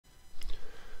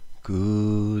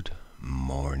Good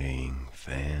morning,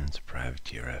 fans of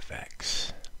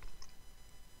PrivateerFX.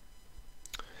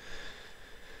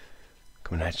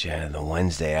 Coming at you the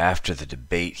Wednesday after the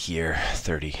debate here,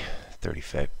 30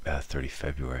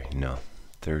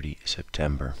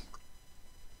 September.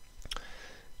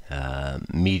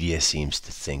 Media seems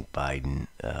to think Biden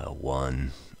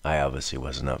won. I obviously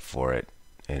wasn't up for it.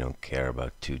 I don't care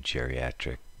about two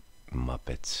geriatric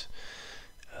Muppets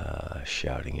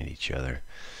shouting at each other.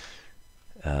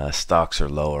 Stocks are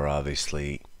lower,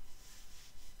 obviously.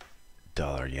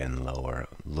 Dollar yen lower.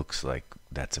 Looks like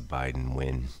that's a Biden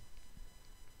win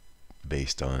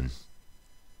based on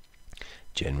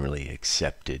generally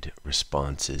accepted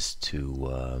responses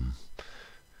to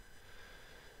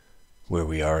where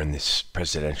we are in this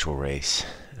presidential race.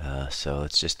 So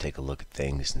let's just take a look at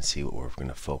things and see what we're going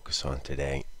to focus on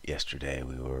today. Yesterday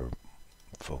we were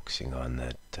focusing on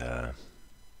that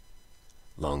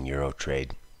long euro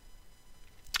trade.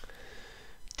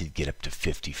 Did get up to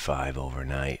 55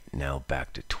 overnight, now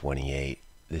back to 28.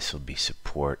 This will be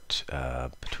support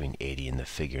between 80 and the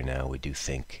figure now. We do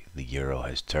think the euro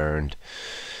has turned.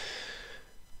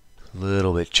 A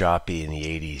little bit choppy in the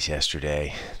 80s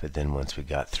yesterday, but then once we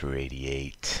got through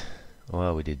 88,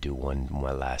 well, we did do one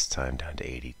last time down to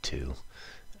 82.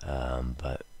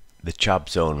 But the chop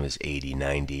zone was 80,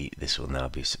 90. This will now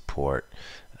be support.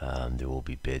 There will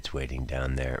be bids waiting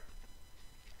down there.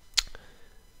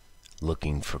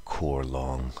 Looking for core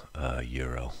long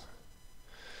euro.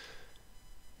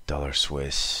 Dollar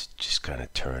Swiss just kind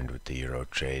of turned with the euro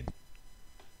trade.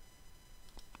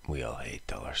 We all hate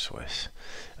dollar Swiss.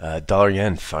 Dollar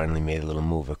yen finally made a little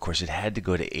move. Of course, it had to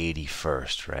go to 80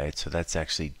 first, right? So that's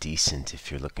actually decent if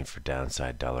you're looking for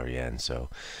downside dollar yen. So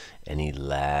any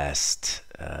last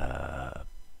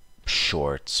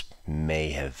shorts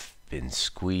may have been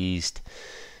squeezed.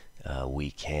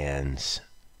 Weak hands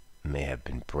may have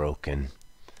been broken.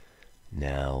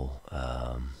 Now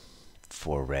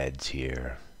 4 reds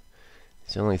here.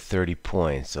 It's only 30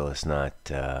 points, so let's not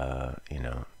tie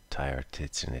our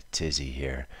tits in a tizzy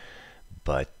here,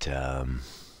 but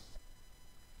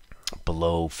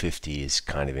below 50 is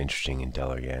kind of interesting in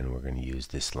dollar yen. We're going to use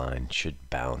this line.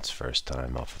 Should bounce first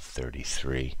time off of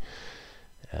 33,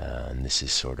 and this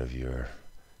is sort of your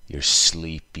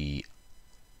sleepy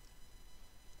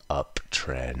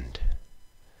uptrend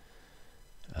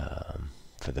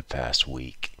for the past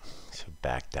week. So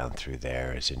back down through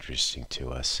there is interesting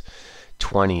to us.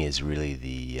 20 is really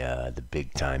the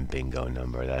big time bingo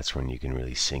number. That's when you can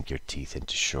really sink your teeth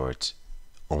into shorts,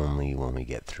 only when we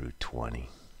get through 20.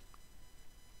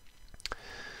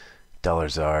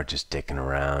 Dollars are just dicking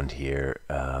around here,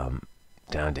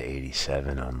 down to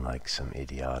 87 on like some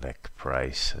idiotic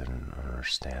price. I don't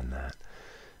understand that.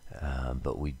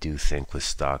 But we do think with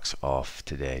stocks off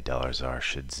today, dollars are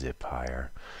should zip higher.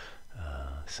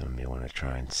 Some of you want to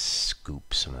try and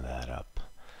scoop some of that up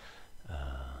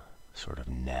sort of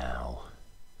now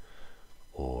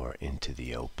or into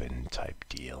the open type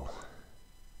deal.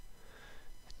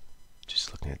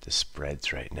 Just looking at the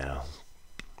spreads right now.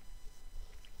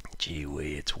 Gee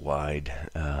whiz, it's wide.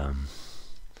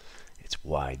 It's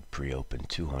wide pre-open,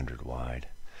 200 wide.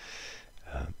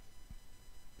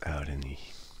 Out in the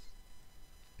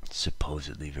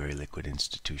supposedly very liquid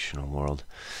institutional world.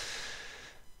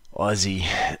 Aussie,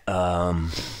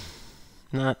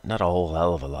 not a whole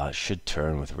hell of a lot. Should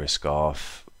turn with risk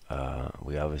off.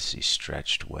 We obviously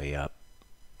stretched way up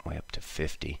to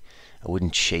 50. I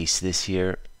wouldn't chase this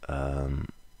here.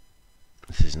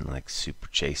 This isn't like super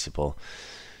chaseable.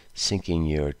 Sinking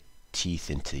your teeth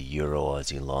into Euro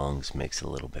Aussie longs makes a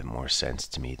little bit more sense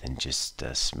to me than just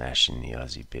smashing the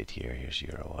Aussie bid here. Here's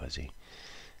Euro Aussie.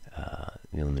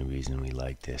 The only reason we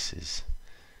like this is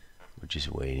we're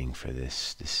just waiting for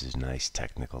this. This is a nice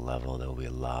technical level. There'll be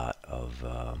a lot of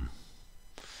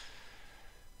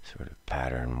sort of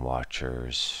pattern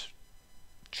watchers,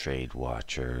 trade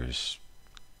watchers,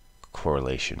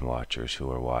 correlation watchers who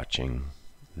are watching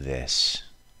this.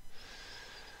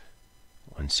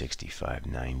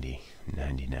 165.90,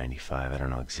 90.95. I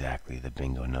don't know exactly the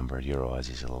bingo number. Euro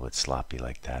Aussie's a little bit sloppy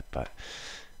like that, but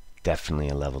definitely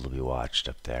a level to be watched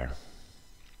up there.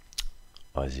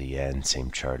 Aussie yen, same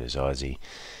chart as Aussie.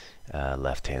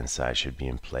 Left hand side should be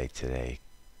in play today.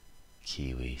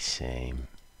 Kiwi, same.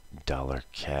 Dollar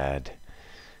CAD.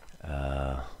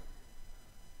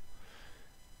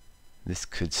 This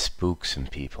could spook some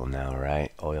people now,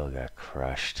 right? Oil got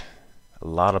crushed. A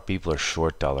lot of people are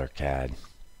short dollar CAD.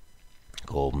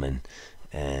 Goldman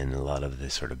and a lot of the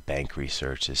sort of bank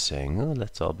research is saying, oh,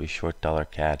 let's all be short dollar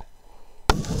CAD.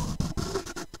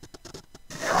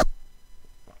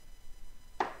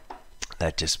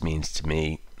 That just means to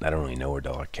me, I don't really know where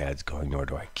dollar CAD's going, nor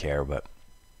do I care, but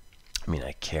I mean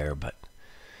I care, but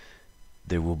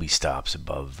there will be stops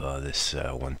above this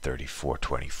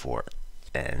 134.24,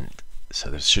 and so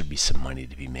there should be some money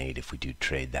to be made if we do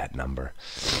trade that number.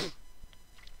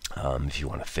 If you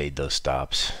want to fade those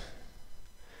stops,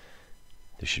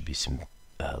 there should be some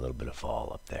a little bit of vol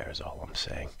up there is all I'm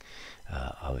saying.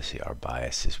 Obviously our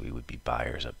bias is we would be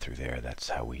buyers up through there. That's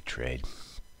how we trade,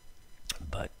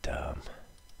 but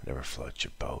whatever floats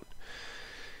your boat.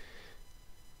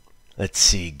 Let's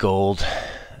see, gold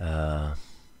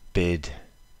bid.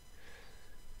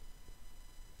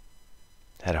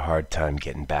 Had a hard time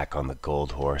getting back on the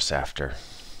gold horse after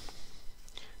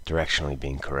directionally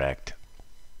being correct,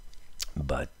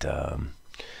 but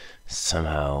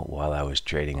somehow while I was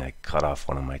trading I cut off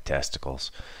one of my testicles,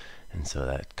 and so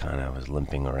that kind of was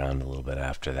limping around a little bit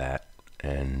after that,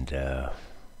 and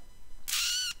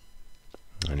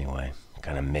anyway,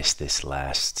 kind of missed this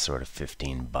last sort of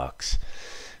 15 bucks,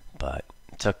 but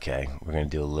it's okay. We're going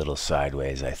to do a little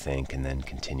sideways, I think, and then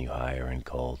continue higher in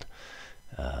gold.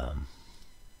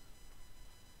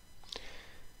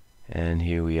 And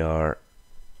here we are.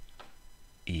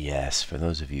 Yes, for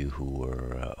those of you who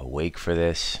were awake for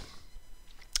this,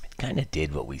 it kind of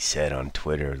did what we said on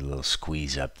Twitter, a little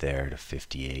squeeze up there to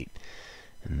 58,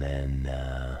 and then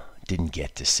didn't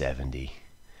get to 70,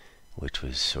 which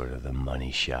was sort of the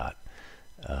money shot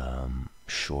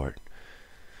short.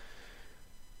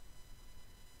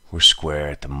 We're square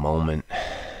at the moment.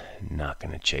 Not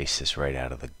going to chase this right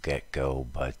out of the get-go,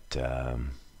 but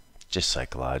just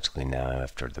psychologically now,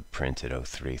 after the print at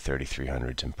 03,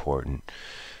 3300 is important.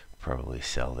 Probably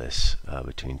sell this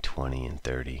between 20 and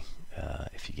 30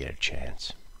 if you get a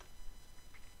chance.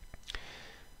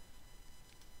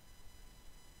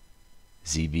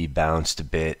 ZB bounced a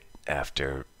bit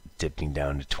after dipping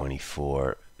down to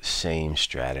 24. Same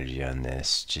strategy on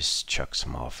this, just chuck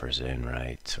some offers in,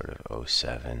 right? Sort of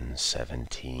 07,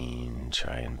 17,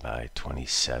 try and buy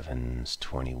 27s,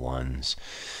 21s.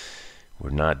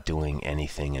 We're not doing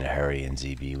anything in a hurry in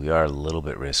ZB. We are a little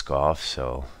bit risk off,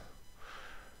 so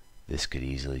this could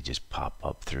easily just pop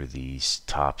up through these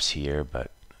tops here, but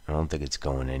I don't think it's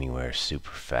going anywhere super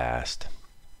fast.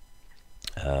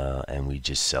 And we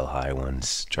just sell high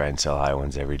ones, try and sell high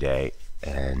ones every day,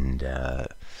 and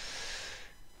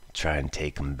try and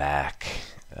take them back,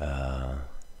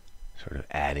 sort of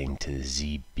adding to the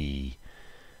ZB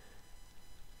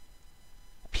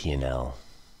P&L,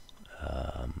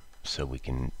 so we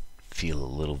can feel a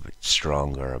little bit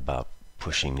stronger about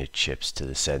pushing the chips to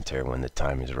the center when the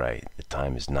time is right. The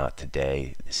time is not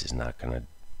today. This is not going to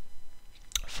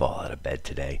fall out of bed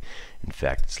today. In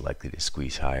fact, it's likely to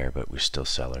squeeze higher, but we're still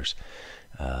sellers.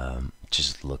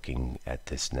 Just looking at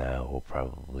this now, we'll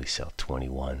probably sell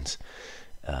 21s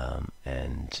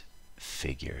and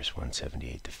figures,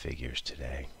 178 to figures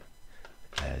today,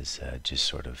 as just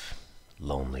sort of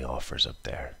lonely offers up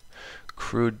there.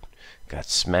 Crude got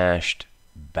smashed,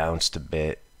 bounced a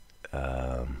bit.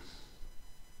 No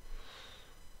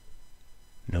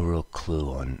real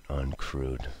clue on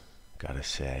crude, gotta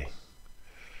say.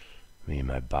 I mean,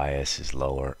 my bias is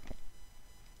lower.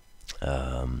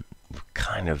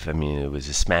 Kind of, I mean, it was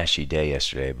a smashy day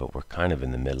yesterday, but we're kind of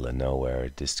in the middle of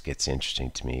nowhere. This gets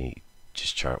interesting to me,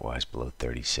 just chart-wise, below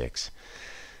 36.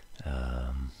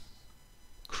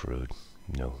 Crude,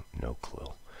 no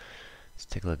clue. Let's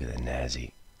take a look at the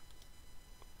Nazi.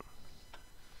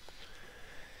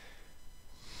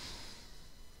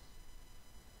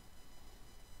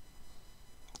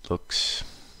 Looks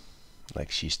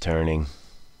like she's turning,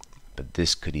 but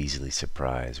this could easily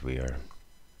surprise. We are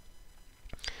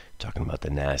talking about the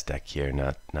NASDAQ here,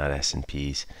 not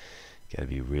S&Ps. Got to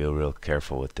be real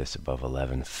careful with this above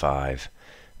 11.5,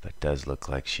 but it does look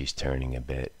like she's turning a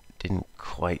bit. Didn't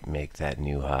quite make that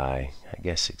new high. I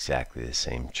guess exactly the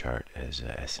same chart as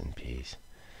S&Ps.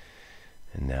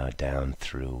 And now down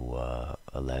through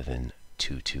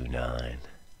 11.229.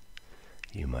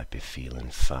 You might be feeling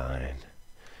fine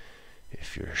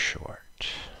if you're short.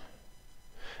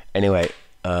 Anyway,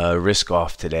 risk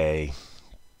off today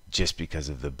just because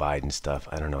of the Biden stuff.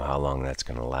 I don't know how long that's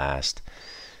going to last.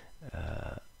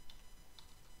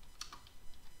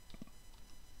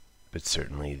 But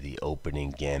certainly the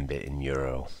opening gambit in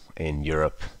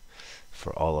Europe,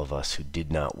 for all of us who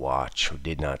did not watch, who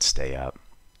did not stay up,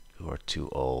 who are too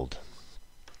old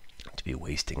to be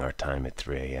wasting our time at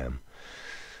 3 a.m.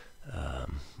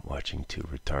 Watching two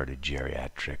retarded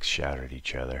geriatrics shout at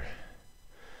each other.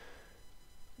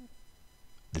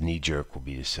 The knee-jerk will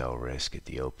be to sell risk at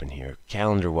the open here.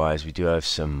 Calendar-wise, we do have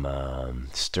some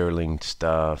sterling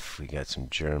stuff. We got some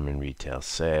German retail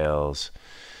sales.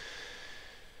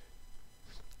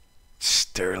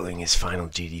 sterling is final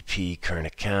GDP, current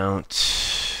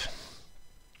account.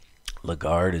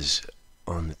 Lagarde is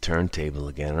on the turntable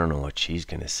again. I don't know what she's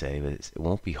going to say, but it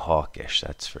won't be hawkish,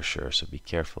 that's for sure. So be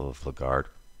careful of Lagarde.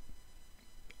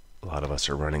 A lot of us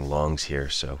are running longs here,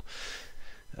 so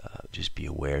just be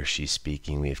aware she's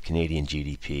speaking. We have Canadian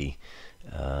GDP,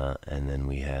 and then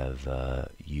we have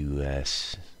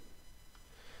US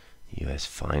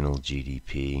final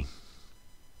GDP,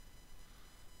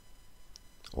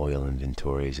 oil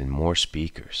inventories, and more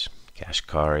speakers.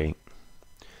 Kashkari,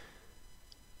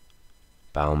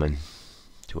 Bauman,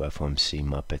 two FOMC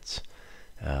Muppets.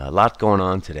 A lot going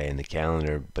on today in the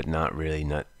calendar, but not really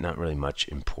much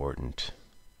important.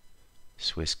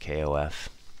 Swiss KOF.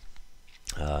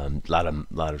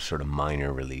 Lot of sort of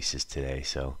minor releases today,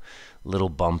 so little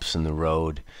bumps in the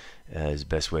road is the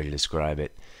best way to describe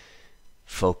it.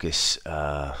 Focus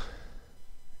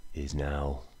is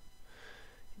now,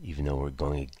 even though we're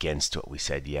going against what we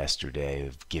said yesterday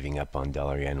of giving up on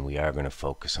dollar yen, we are going to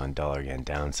focus on dollar yen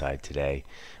downside today.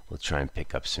 We'll try and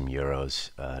pick up some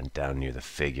euros down near the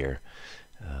figure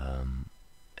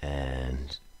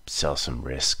and sell some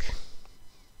risk.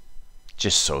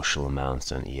 Just social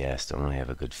amounts on ES. Don't really have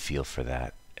a good feel for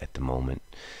that at the moment.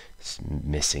 It's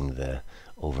missing the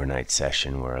overnight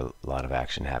session where a lot of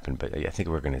action happened, but I think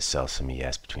we're going to sell some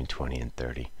ES between 20 and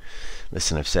 30.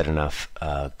 Listen, I've said enough.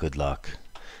 Good luck.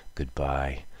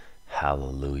 Goodbye.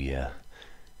 Hallelujah.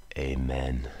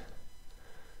 Amen.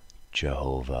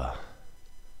 Jehovah.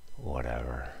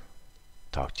 Whatever.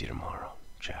 Talk to you tomorrow.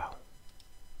 Ciao.